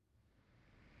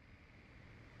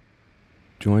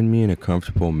Join me in a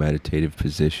comfortable meditative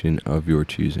position of your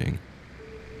choosing.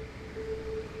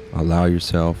 Allow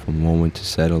yourself a moment to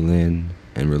settle in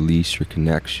and release your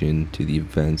connection to the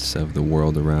events of the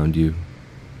world around you.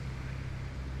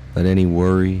 Let any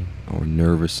worry or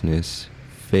nervousness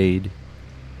fade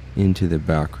into the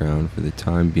background for the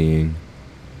time being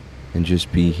and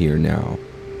just be here now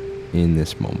in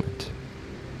this moment.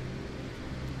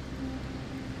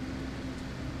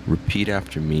 Repeat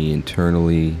after me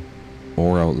internally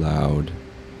or out loud.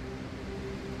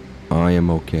 I am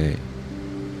okay.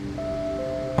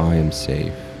 I am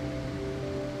safe.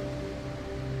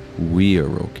 We are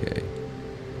okay.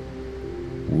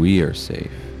 We are safe.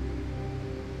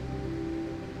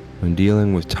 When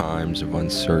dealing with times of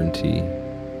uncertainty,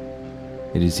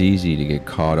 it is easy to get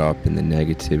caught up in the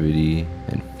negativity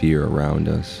and fear around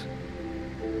us.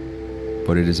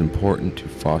 But it is important to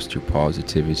foster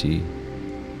positivity,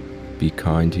 be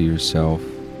kind to yourself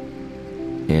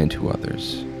and to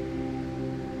others.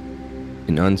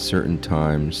 In uncertain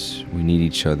times, we need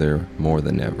each other more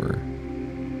than ever.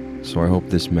 So I hope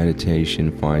this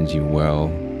meditation finds you well,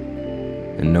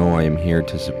 and know I am here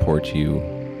to support you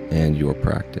and your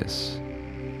practice.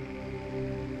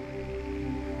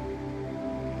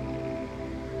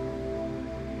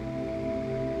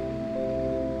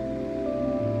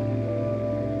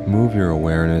 Move your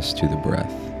awareness to the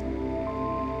breath.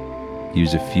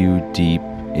 Use a few deep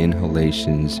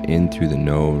inhalations in through the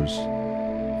nose,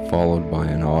 followed by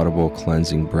an audible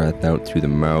cleansing breath out through the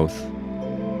mouth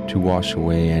to wash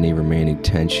away any remaining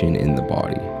tension in the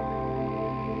body.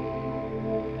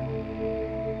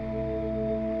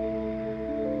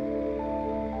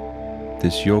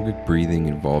 This yogic breathing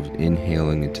involves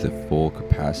inhaling into the full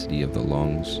capacity of the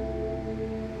lungs,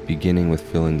 beginning with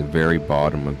filling the very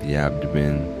bottom of the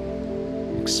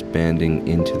abdomen, expanding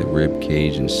into the rib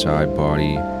cage and side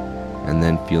body, and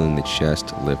then feeling the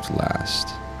chest lift last.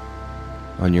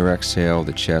 On your exhale,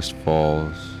 the chest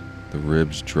falls, the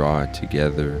ribs draw it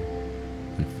together,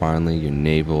 and finally your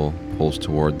navel pulls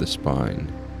toward the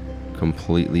spine,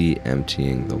 completely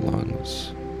emptying the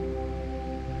lungs.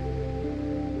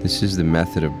 This is the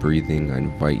method of breathing I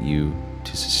invite you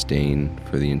to sustain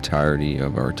for the entirety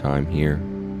of our time here.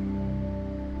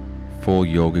 Full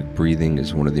yogic breathing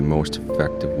is one of the most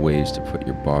effective ways to put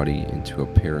your body into a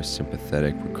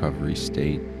parasympathetic recovery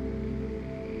state.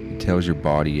 It tells your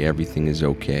body everything is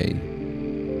okay.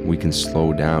 We can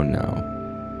slow down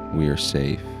now. We are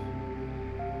safe.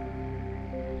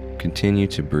 Continue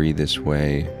to breathe this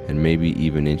way, and maybe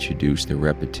even introduce the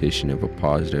repetition of a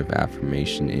positive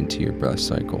affirmation into your breath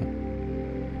cycle.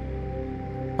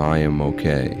 I am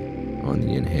okay on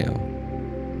the inhale.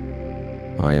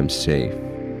 I am safe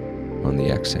on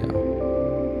the exhale.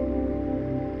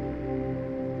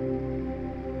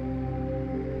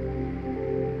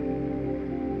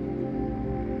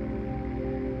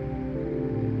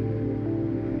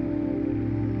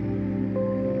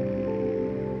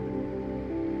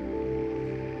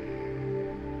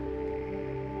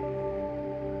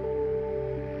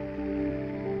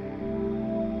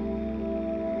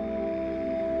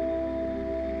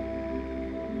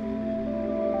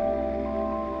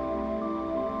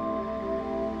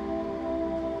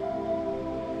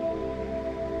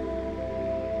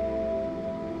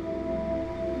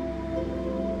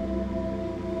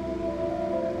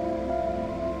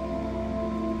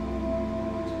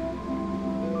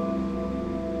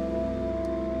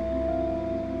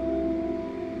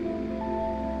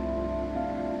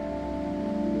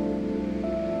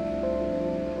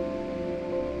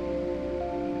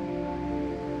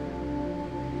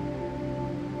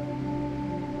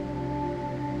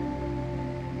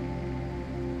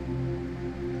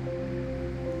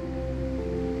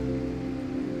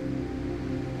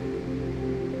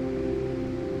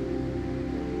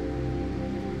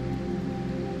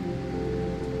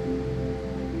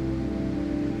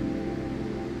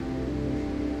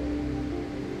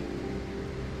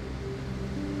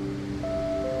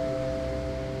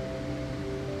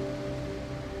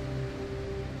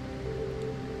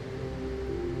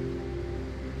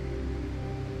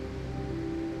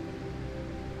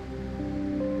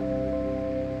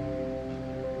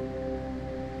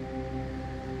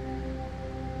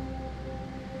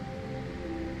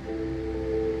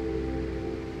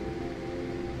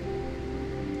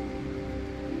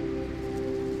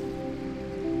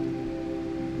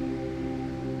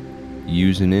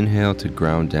 Use an inhale to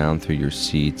ground down through your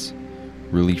seats,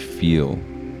 really feel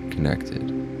connected.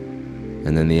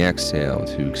 And then the exhale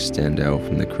to extend out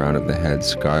from the crown of the head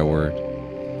skyward,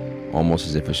 almost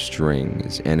as if a string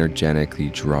is energetically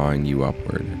drawing you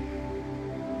upward.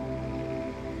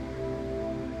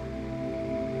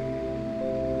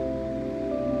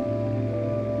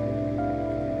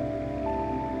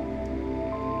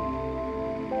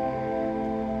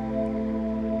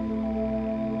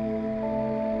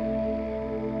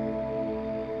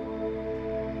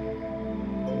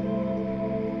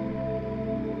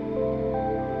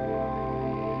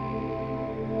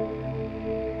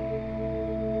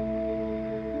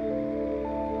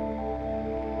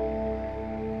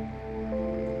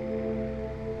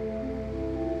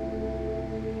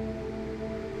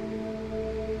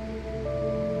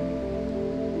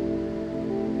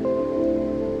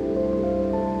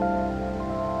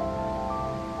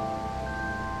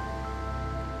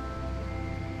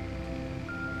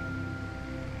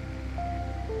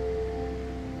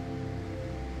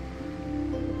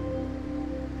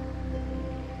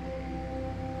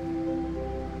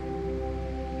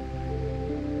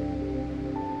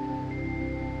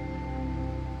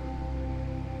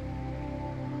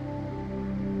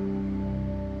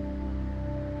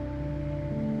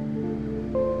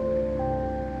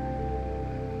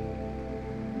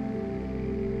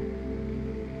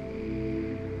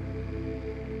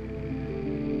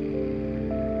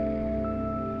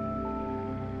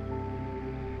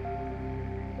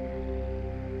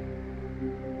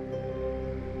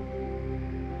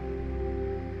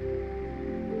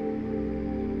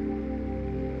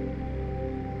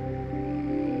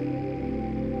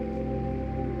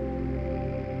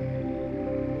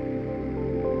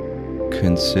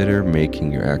 Consider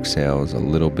making your exhales a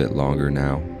little bit longer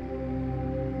now.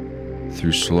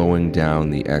 Through slowing down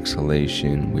the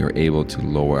exhalation, we are able to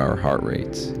lower our heart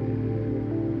rates,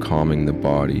 calming the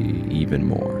body even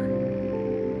more.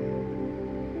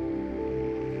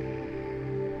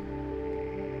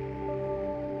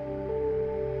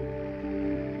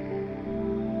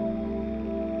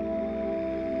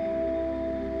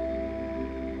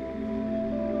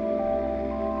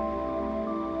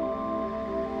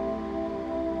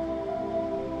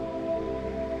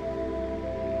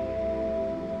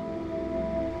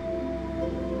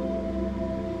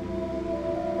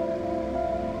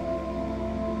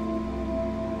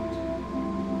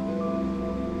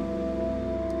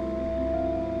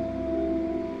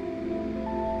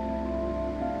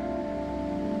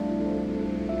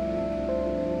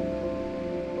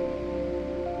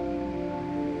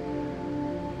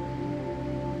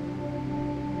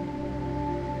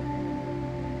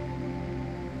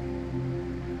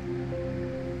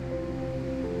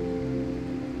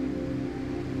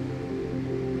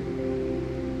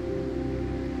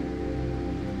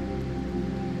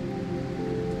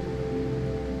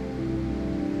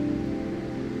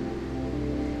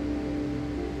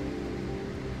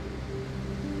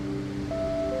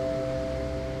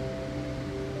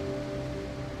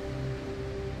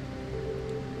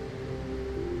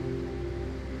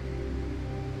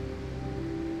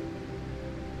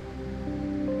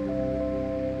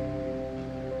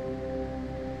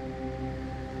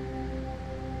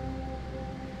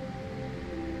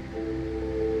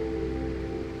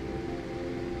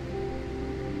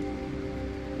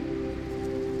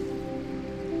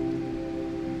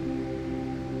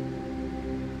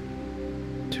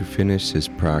 To finish this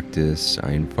practice,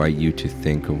 I invite you to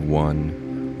think of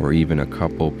one or even a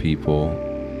couple people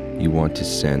you want to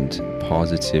send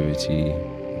positivity,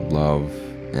 love,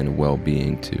 and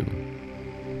well-being to.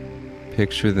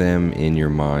 Picture them in your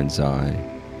mind's eye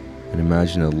and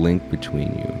imagine a link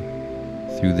between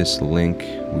you. Through this link,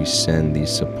 we send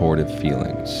these supportive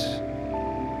feelings.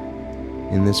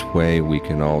 In this way, we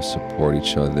can all support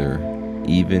each other,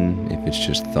 even if it's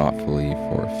just thoughtfully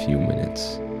for a few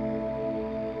minutes.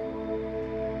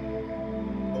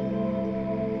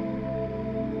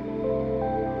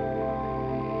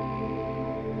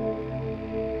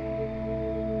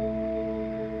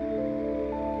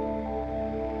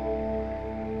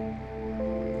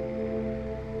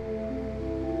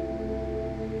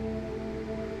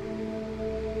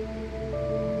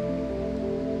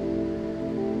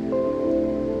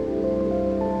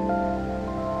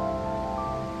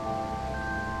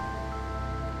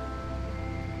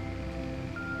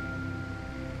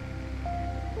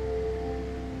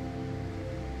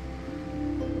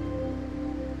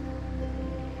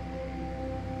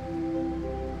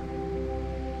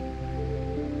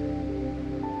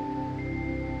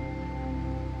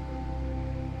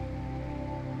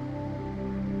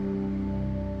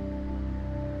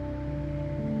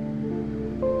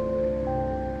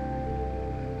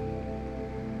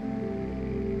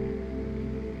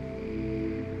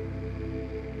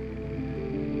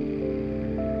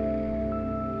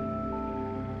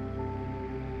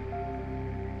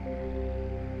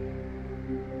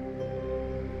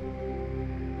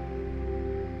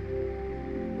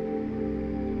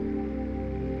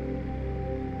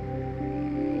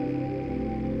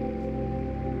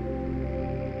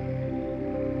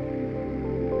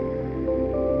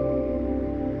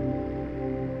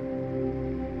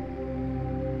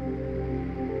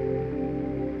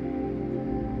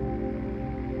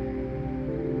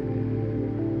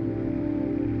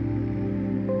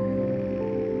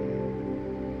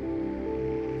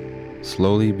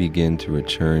 Slowly begin to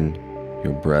return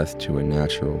your breath to a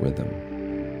natural rhythm.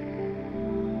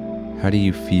 How do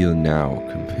you feel now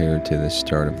compared to the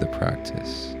start of the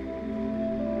practice?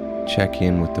 Check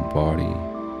in with the body.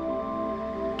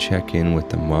 Check in with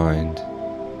the mind.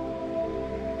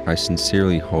 I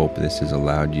sincerely hope this has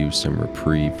allowed you some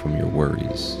reprieve from your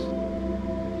worries.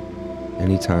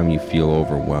 Anytime you feel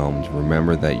overwhelmed,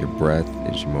 remember that your breath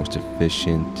is your most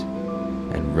efficient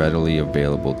and readily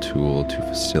available tool to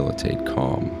facilitate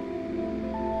calm.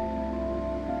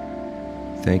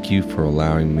 Thank you for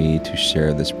allowing me to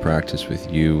share this practice with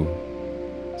you.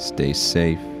 Stay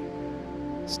safe,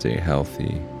 stay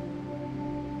healthy.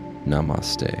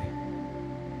 Namaste.